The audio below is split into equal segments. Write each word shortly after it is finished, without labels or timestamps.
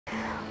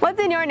What's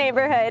in your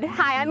neighborhood?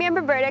 Hi, I'm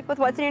Amber Burdick with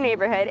What's in Your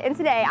Neighborhood, and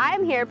today I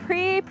am here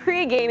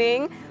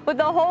pre-gaming with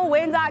the whole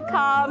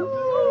WiYNN.com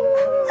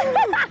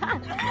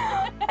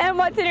and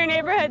What's in Your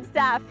Neighborhood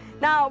staff.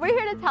 Now, we're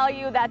here to tell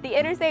you that the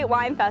Interstate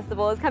Wine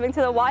Festival is coming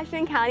to the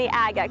Washington County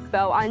Ag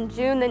Expo on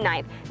June the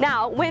 9th.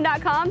 Now,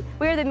 WiYNN.com,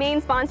 we are the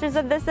main sponsors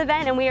of this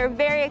event, and we are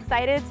very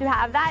excited to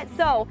have that.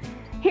 So,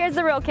 here's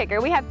the real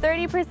kicker. We have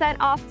 30%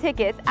 off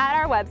tickets at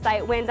our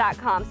website,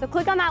 WiYNN.com. So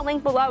click on that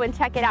link below and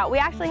check it out. We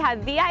actually have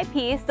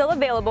VIP still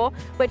available,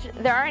 which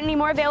there aren't any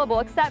more available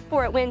except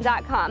for at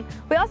WiYNN.com.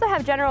 We also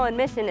have general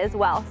admission as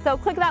well. So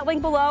click that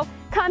link below.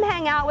 Come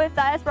hang out with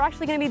us. We're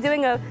actually going to be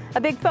doing a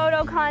big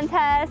photo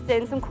contest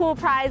and some cool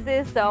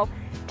prizes. So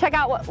check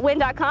out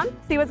WiYNN.com,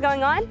 see what's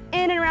going on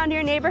in and around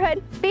your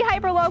neighborhood. Be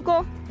hyper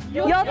local.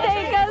 You'll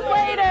thank us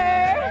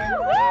later.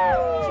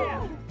 Woo!